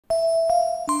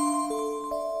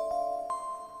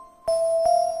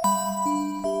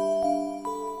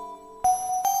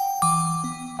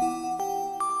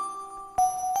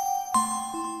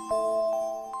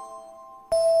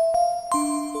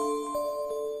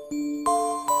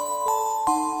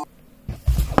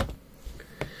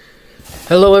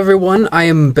Hello everyone, I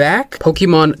am back.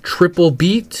 Pokemon Triple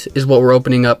Beat is what we're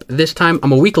opening up this time.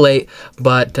 I'm a week late,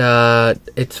 but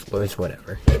it's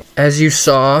whatever. As you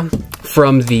saw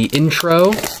from the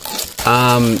intro,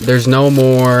 there's no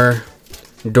more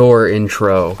door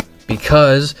intro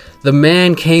because the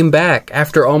man came back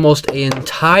after almost an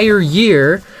entire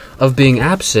year of being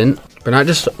absent. But not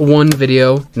just one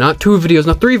video, not 2 videos,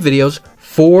 not 3 videos,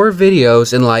 4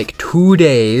 videos in like 2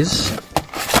 days.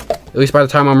 At least by the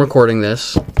time I'm recording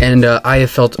this. And I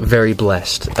have felt very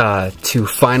blessed to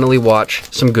finally watch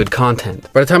some good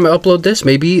content. By the time I upload this,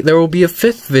 maybe there will be a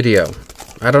 5th video.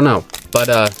 I don't know. But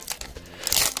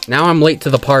now I'm late to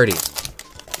the party.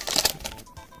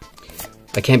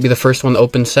 I can't be the first one to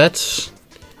open sets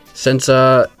since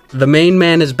the main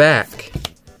man is back.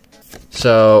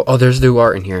 So, oh, there's new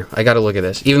art in here. I gotta look at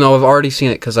this. Even though I've already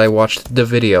seen it because I watched the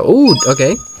video. Ooh,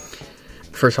 okay.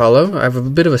 First hollow. I have a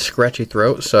bit of a scratchy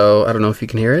throat, so I don't know if you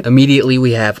can hear it. Immediately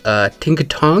we have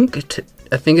Tinkatonk.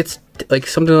 I think it's like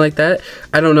something like that.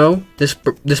 I don't know. This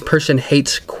person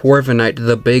hates Corviknight,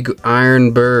 the big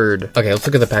iron bird. Okay, let's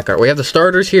look at the pack art. We have the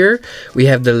starters here. We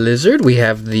have the lizard. We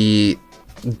have the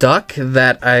duck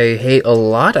that I hate a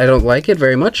lot. I don't like it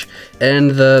very much.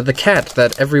 And the cat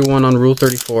that everyone on Rule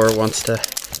 34 wants to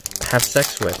have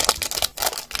sex with.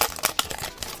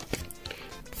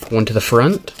 One to the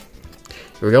front.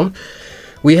 Here we go.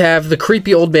 We have the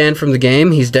creepy old man from the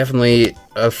game. He's definitely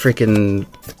a freaking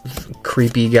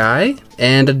creepy guy.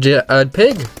 And a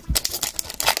pig.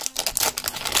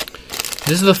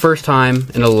 This is the first time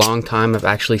in a long time I've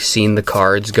actually seen the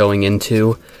cards going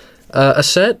into a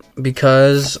set,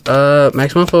 because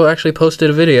maxmoefoe actually posted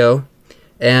a video,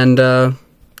 and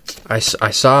I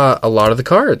saw a lot of the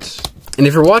cards. And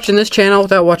if you're watching this channel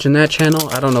without watching that channel,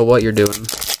 I don't know what you're doing.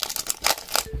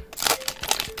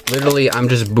 Literally, I'm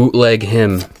just bootleg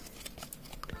him,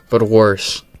 but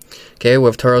worse. Okay, we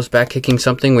have Tauros back kicking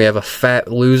something. We have a fat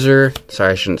loser.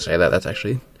 Sorry, I shouldn't say that. That's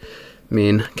actually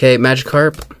mean. Okay,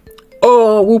 Magikarp.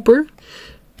 Oh, Wooper.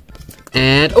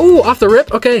 And, oh, off the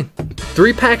rip. Okay,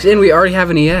 3 packs in, we already have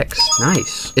an EX.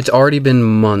 Nice. It's already been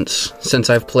months since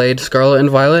I've played Scarlet and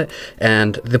Violet,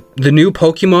 and the new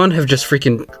Pokemon have just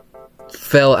freaking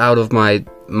fell out of my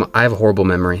I have a horrible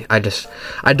memory. I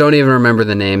don't even remember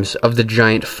the names of the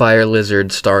giant fire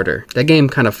lizard starter. That game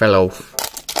kind of fell off.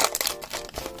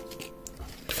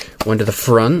 One to the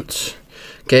front.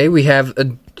 Okay, we have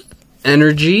a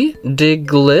energy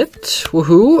Diglett.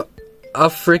 Woohoo. A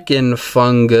freaking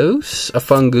fungus.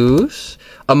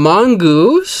 A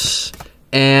mongoose.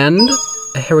 And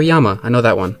a Hariyama. I know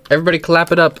that one. Everybody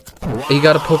clap it up. You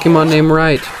got a Pokemon name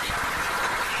right.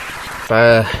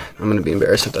 I'm gonna be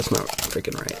embarrassed if that's not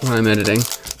freaking right when I'm editing.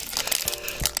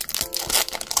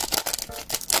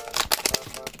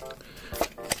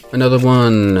 Another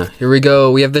one. Here we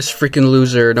go. We have this freaking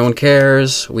loser. No one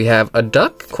cares. We have a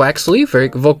duck. Quaxley.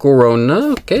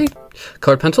 Volcarona. Okay.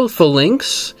 Colored pencil. Full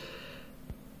links.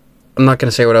 I'm not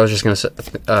gonna say what I was just gonna say,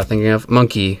 thinking of.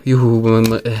 Monkey.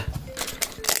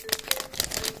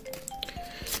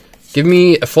 Give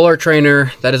me a full art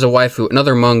trainer. That is a waifu.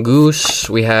 Another mongoose.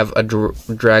 We have a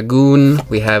dragoon.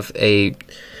 We have a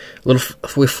little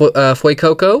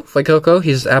Fuecoco.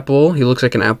 He's apple. He looks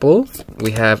like an apple.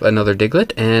 We have another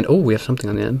Diglett. And, oh, we have something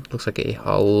on the end. Looks like a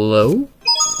hollow.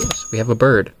 Yes, we have a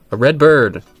bird. A red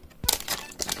bird.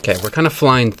 Okay, we're kind of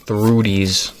flying through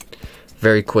these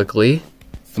very quickly.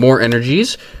 More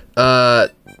energies.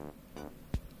 The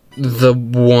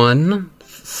one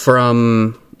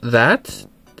from that...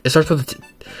 It starts with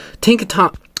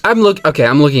Tinkatonk. I'm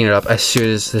looking it up as soon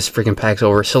as this freaking pack's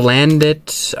over.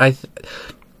 Salandit.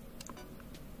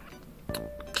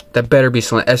 That better be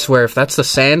Salandit. I swear, if that's the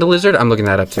sand lizard, I'm looking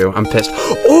that up too. I'm pissed.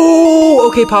 Oh,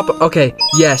 okay, Papa. Okay,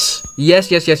 yes.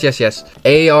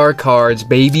 AR cards,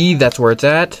 baby. That's where it's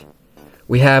at.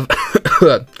 We have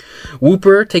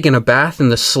Wooper taking a bath in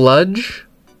the sludge.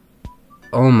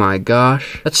 Oh my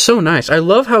gosh. That's so nice. I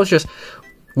love how it's just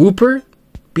Wooper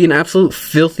be an absolute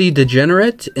filthy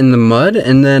degenerate in the mud,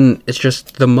 and then it's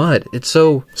just the mud. It's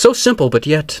so simple, but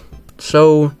yet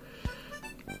so,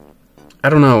 I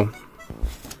don't know.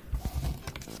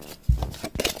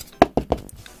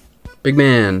 Big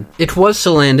man. It was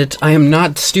Salandit. I am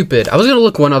not stupid. I was gonna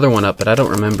look one other one up, but I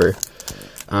don't remember.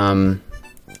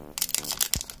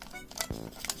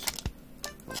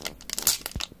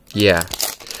 Yeah.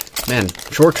 Man,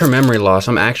 short-term memory loss.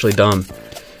 I'm actually dumb.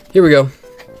 Here we go.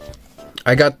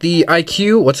 I got the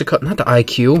IQ, what's it called? Not the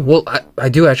IQ. Well, I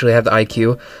do actually have the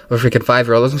IQ of a freaking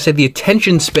 5-year-old. I was gonna say the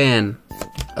attention span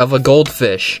of a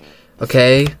goldfish.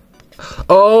 Okay?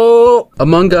 Oh!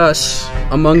 Among Us.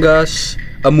 Among Us.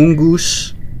 A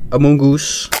mongoose.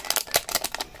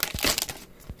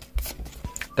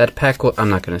 That pack,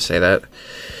 I'm not gonna say that.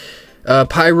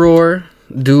 Pyroar,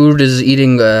 dude is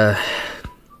eating a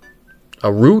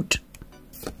root.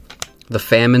 The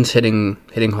famine's hitting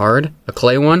hard. A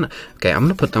clay one. Okay, I'm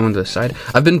gonna put that one to the side.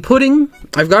 I've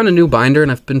gotten a new binder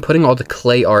and I've been putting all the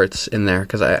clay arts in there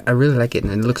because I really like it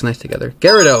and it looks nice together.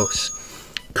 Gyarados.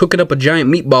 Cooking up a giant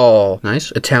meatball. Nice.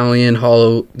 Italian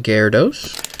hollow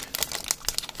Gyarados.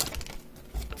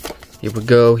 Here we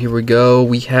go, here we go.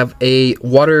 We have a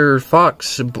water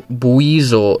fox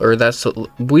Buizel, or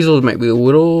Buizel might be a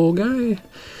little guy.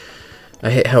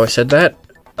 I hate how I said that.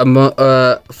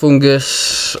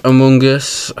 Fungus, Among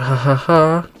Us, ha ha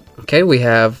ha. Okay, we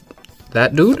have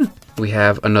that dude. We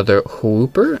have another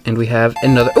Hooper, and we have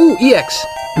another, ooh, EX!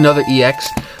 Another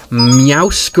EX.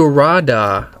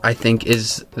 Meowscarada, I think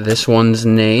is this one's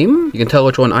name. You can tell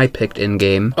which one I picked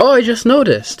in-game. Oh, I just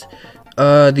noticed.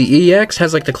 The EX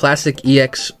has like the classic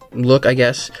EX look, I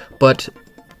guess, but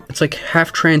it's like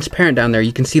half transparent down there.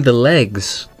 You can see the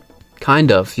legs.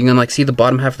 Kind of. You can like see the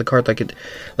bottom half of the card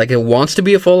like it wants to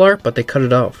be a full art, but they cut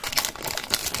it off.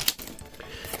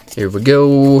 Here we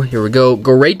go. Here we go.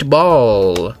 Great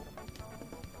Ball.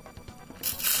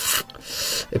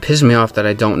 It pisses me off that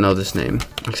I don't know this name.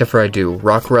 Except for I do.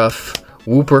 Rockruff.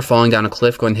 Whooper falling down a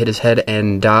cliff, going to hit his head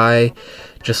and die.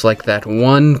 Just like that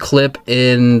one clip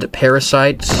in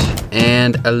Parasites.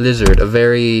 And a lizard. A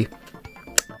very...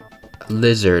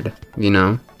 lizard, you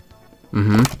know?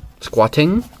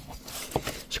 Squatting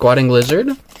lizard.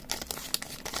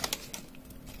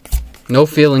 No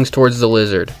feelings towards the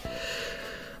lizard.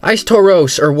 Ice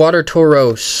Tauros, or Water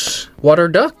Tauros. Water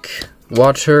Duck.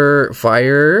 Water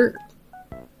Fire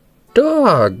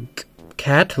Dog.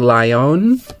 Cat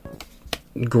Lion.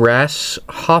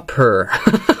 Grasshopper.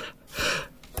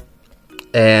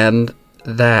 And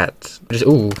that.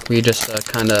 We just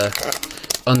kind of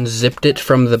unzipped it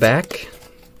from the back.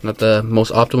 Not the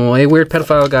most optimal way. Weird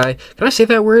pedophile guy. Can I say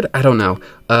that word? I don't know.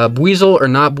 Buizel or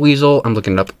not Buizel? I'm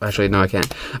looking it up. Actually, no, I can't.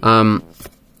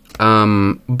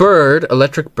 Bird.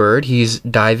 Electric bird. He's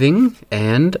diving.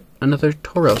 And another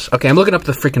Tauros. Okay, I'm looking up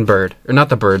the freaking bird. Or not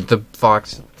the bird. The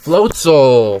fox.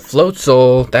 Floatzel.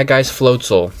 Floatzel. That guy's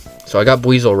Floatzel. So I got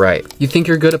Buizel right. You think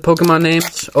you're good at Pokemon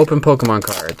names? Open Pokemon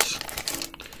cards.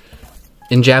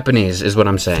 In Japanese is what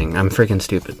I'm saying. I'm freaking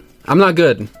stupid. I'm not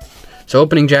good. So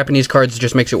opening Japanese cards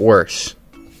just makes it worse.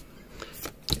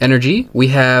 Energy. We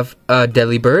have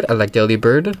Delibird. I like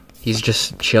Delibird. He's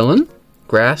just chilling.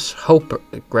 Grasshopper.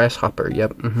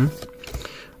 Yep.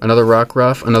 Another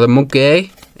Rockruff. Another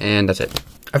Monkey. And that's it.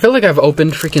 I feel like I've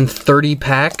opened freaking 30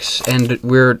 packs and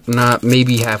we're not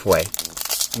maybe halfway.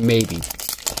 Maybe.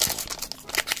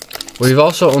 We've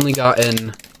also only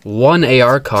gotten one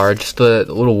AR card, just the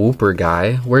little Whooper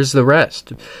guy. Where's the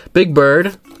rest? Big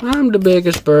Bird. I'm the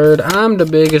biggest bird. I'm the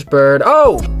biggest bird.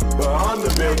 Oh! I'm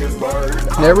the biggest bird.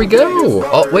 There we go.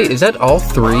 Oh, wait, is that all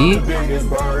three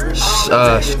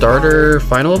starter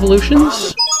final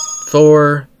evolutions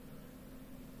for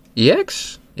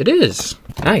EX? It is.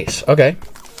 Nice. Okay.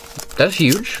 That's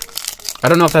huge. I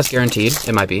don't know if that's guaranteed.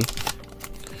 It might be.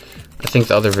 I think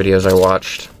the other videos I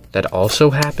watched that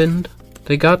also happened,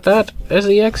 they got that as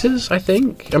EXs, I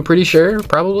think. I'm pretty sure.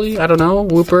 Probably. I don't know.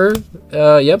 Whooper.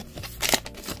 Yep.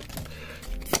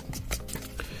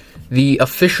 The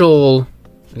official...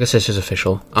 I guess this is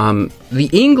official. The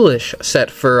English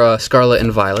set for Scarlet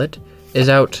and Violet is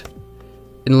out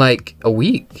in like a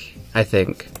week, I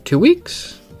think. 2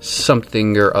 weeks?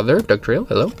 Something or other. Doug Trail,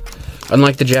 hello.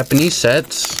 Unlike the Japanese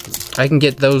sets, I can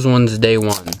get those ones day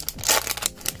one.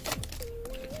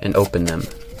 And open them.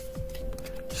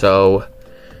 So,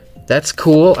 that's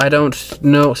cool. I don't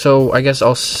know. So, I guess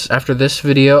I'll... After this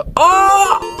video...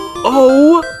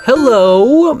 Oh,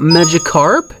 hello,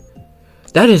 Magikarp.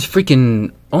 That is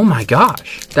freaking... Oh my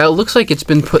gosh. That looks like it's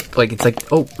been put... Like, it's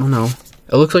like... Oh no.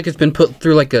 It looks like it's been put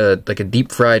through like a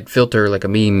deep fried filter, like a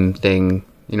meme thing.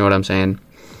 You know what I'm saying?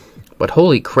 But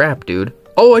holy crap, dude.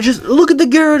 Oh, look at the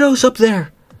Gyarados up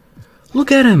there.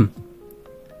 Look at him.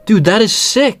 Dude, that is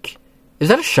sick. Is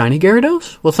that a shiny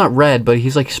Gyarados? Well, it's not red, but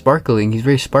he's like sparkling. He's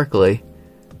very sparkly.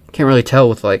 Can't really tell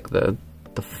with like the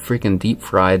freaking deep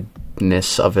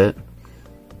friedness of it.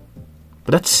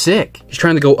 But that's sick. He's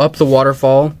trying to go up the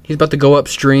waterfall. He's about to go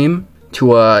upstream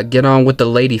to get on with the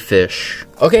ladyfish.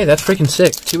 Okay, that's freaking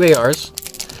sick. 2 ARs.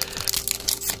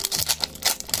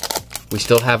 We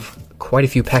still have quite a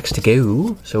few packs to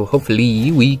go, so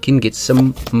hopefully we can get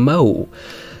some mo.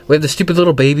 We have the stupid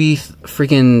little baby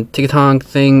freaking Tigatong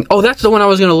thing. Oh, that's the one I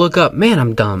was gonna look up. Man,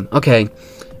 I'm dumb. Okay.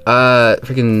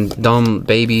 Freaking dumb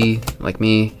baby like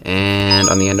me. And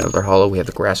on the end of our hollow, we have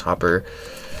the grasshopper.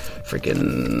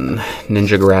 Freaking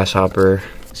ninja grasshopper.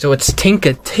 So it's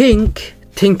Tink-a-Tink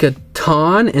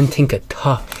Tinkaton and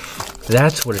Tinkatuff.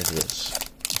 That's what it is.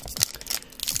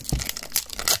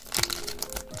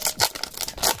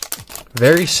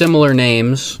 Very similar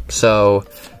names, so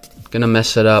gonna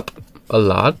mess it up a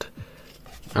lot.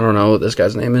 I don't know what this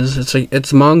guy's name is.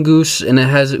 It's Mongoose and it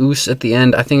has oos at the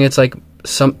end. I think it's like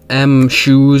some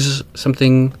shoes,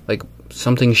 something like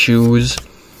something shoes.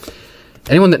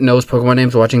 Anyone that knows Pokemon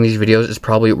names watching these videos is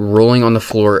probably rolling on the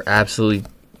floor absolutely.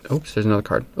 Oops, there's another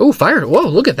card. Oh, fire! Whoa,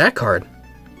 look at that card.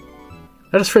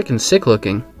 That is freaking sick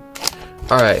looking.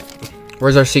 Alright,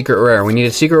 where's our secret rare? We need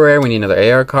a secret rare, we need another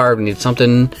AR card, we need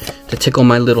something to tickle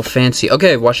my little fancy.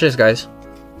 Okay, watch this, guys.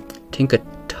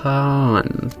 Tinkaton,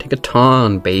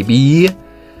 baby.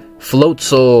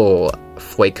 Floatzel,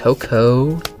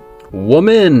 Fuecoco,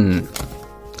 Woman.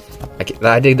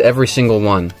 I did every single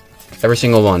one. Every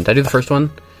single one. Did I do the first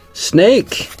one?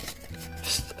 Snake.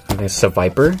 I think it's a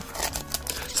Viper.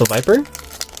 It's a Viper?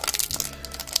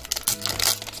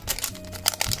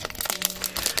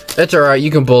 It's alright, you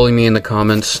can bully me in the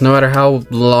comments. No matter how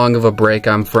long of a break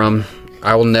I'm from,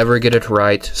 I will never get it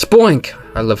right. Spoink!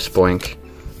 I love Spoink.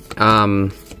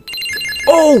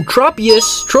 Oh!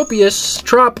 Tropius! Tropius.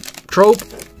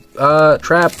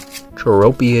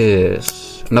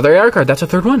 Another AR card. That's a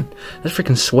third one. That's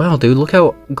freaking swell, dude. Look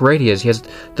how great he is. He has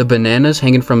the bananas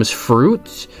hanging from his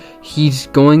fruit. He's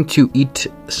going to eat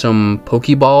some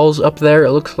Pokeballs up there,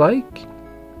 it looks like.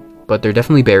 But they're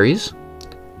definitely berries.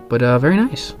 But, very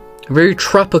nice. Very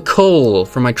tropical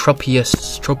for my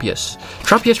Tropius.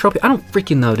 I don't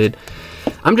freaking know, dude.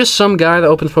 I'm just some guy that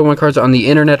opens Pokemon cards on the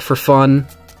internet for fun.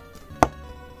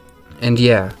 And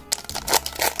yeah.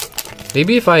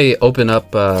 Maybe if I open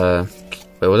up, wait,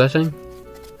 what was I saying?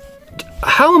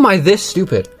 How am I this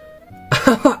stupid?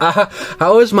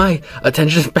 How is my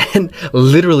attention span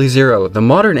literally 0? The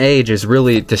modern age has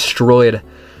really destroyed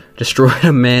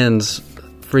a man's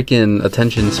freaking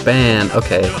attention span.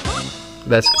 Okay.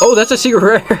 That's a secret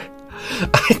rare.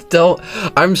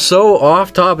 I'm so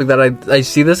off topic that I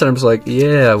see this and I'm just like,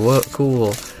 yeah, what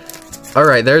cool.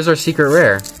 Alright, there's our secret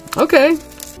rare. Okay.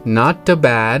 Not too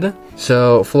bad.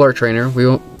 So, full art trainer, we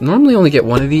normally only get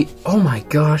one of these. Oh my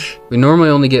gosh. We normally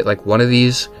only get like one of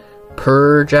these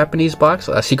per Japanese box,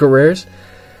 secret rares.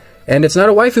 And it's not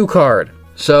a waifu card.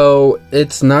 So,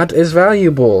 it's not as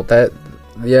valuable.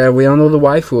 Yeah, we all know the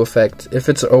waifu effect. If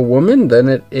it's a woman,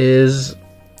 then it's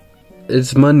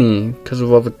money because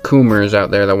of all the Coomers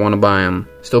out there that want to buy them.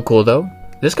 Still cool though.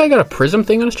 This guy got a prism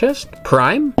thing on his chest?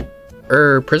 Prime?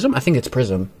 Or Prism? I think it's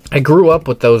Prism. I grew up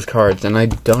with those cards, and I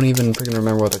don't even freaking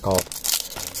remember what they're called.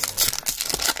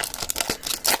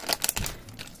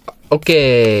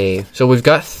 Okay, so we've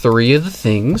got 3 of the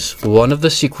things. 1 of the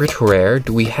secret rare.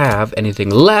 Do we have anything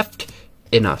left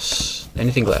in us?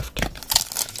 Anything left?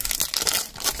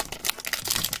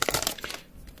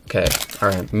 Okay,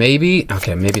 alright, maybe.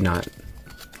 Okay, maybe not.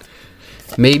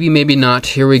 Maybe not.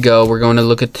 Here we go. We're going to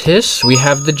look at this. We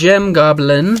have the Gem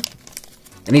Goblin.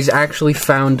 And he's actually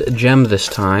found a gem this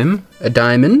time. A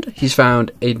diamond. He's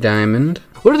found a diamond.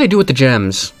 What do they do with the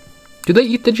gems? Do they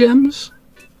eat the gems?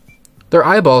 Their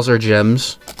eyeballs are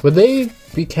gems. Would they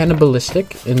be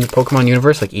cannibalistic in the Pokemon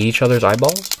universe? Like eat each other's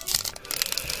eyeballs?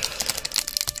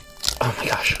 Oh my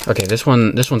gosh. Okay, this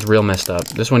one's real messed up.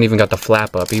 This one even got the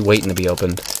flap up. He's waiting to be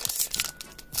opened.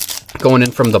 Going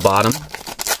in from the bottom.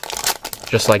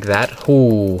 Just like that.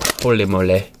 Ooh, holy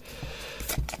moly.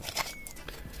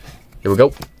 Here we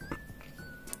go.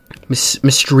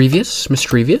 Mischievous,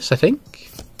 I think.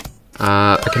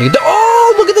 I can get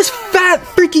oh, look at this fat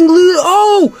freaking loser.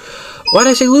 Oh, why did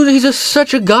I say loser? He's just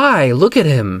such a guy. Look at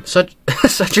him. Such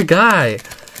a guy.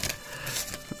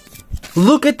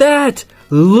 Look at that.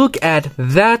 Look at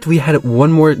that. We had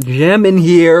one more gem in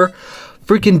here.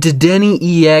 Freaking Dedenne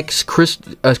EX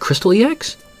Crystal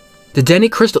EX?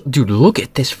 Dedenne Crystal. Dude, look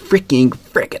at this frick,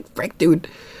 dude.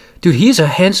 Dude, he's a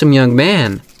handsome young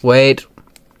man. Wait.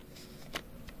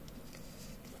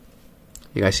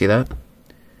 You guys see that?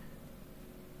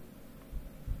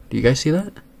 Do you guys see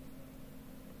that?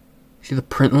 See the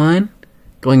print line?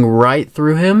 Going right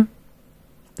through him?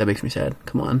 That makes me sad.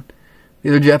 Come on.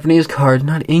 These are Japanese cards,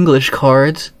 not English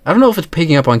cards. I don't know if it's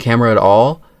picking up on camera at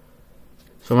all.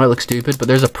 So it might look stupid, but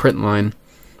there's a print line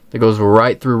that goes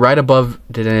right through, right above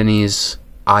Dedenne's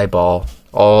eyeball.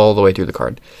 All the way through the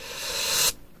card.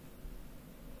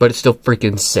 But it's still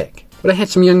freaking sick. What a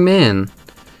handsome young man.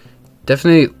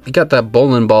 Definitely, he got that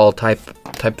bowling ball type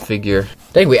figure.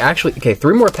 Dang, we actually, okay,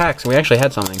 3 more packs and we actually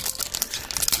had something.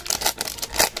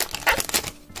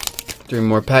 3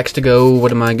 more packs to go.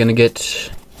 What am I gonna get?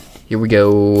 Here we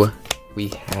go. We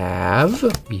have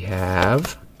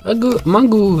a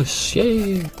mongoose.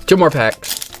 Yay. 2 more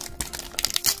packs.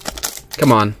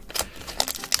 Come on.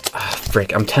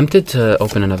 Frick, I'm tempted to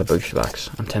open another booster box.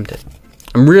 I'm tempted.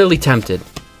 I'm really tempted.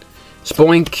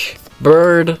 Spoink,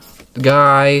 bird,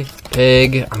 guy,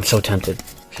 pig. I'm so tempted.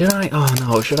 Should I? Oh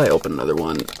no, should I open another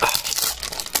one?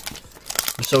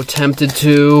 I'm so tempted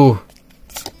to.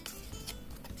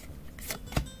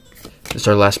 This is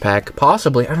our last pack.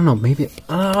 Possibly. I don't know. Maybe.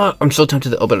 I'm so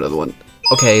tempted to open another one.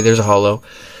 Okay, there's a holo.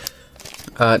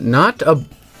 Not a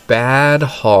bad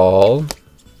haul.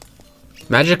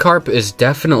 Magikarp is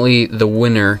definitely the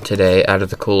winner today out of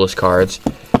the coolest cards.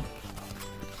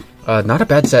 Not a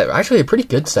bad set. Actually, a pretty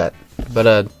good set.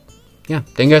 But, yeah.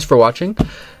 Thank you guys for watching.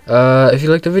 If you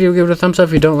liked the video, give it a thumbs up.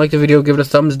 If you don't like the video, give it a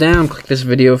thumbs down. Click this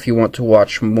video if you want to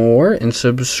watch more. And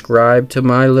subscribe to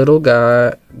my little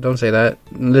guy. Don't say that.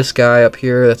 This guy up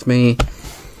here, that's me.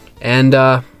 And,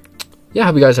 yeah,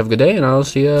 hope you guys have a good day. And I'll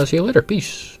see you later.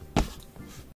 Peace.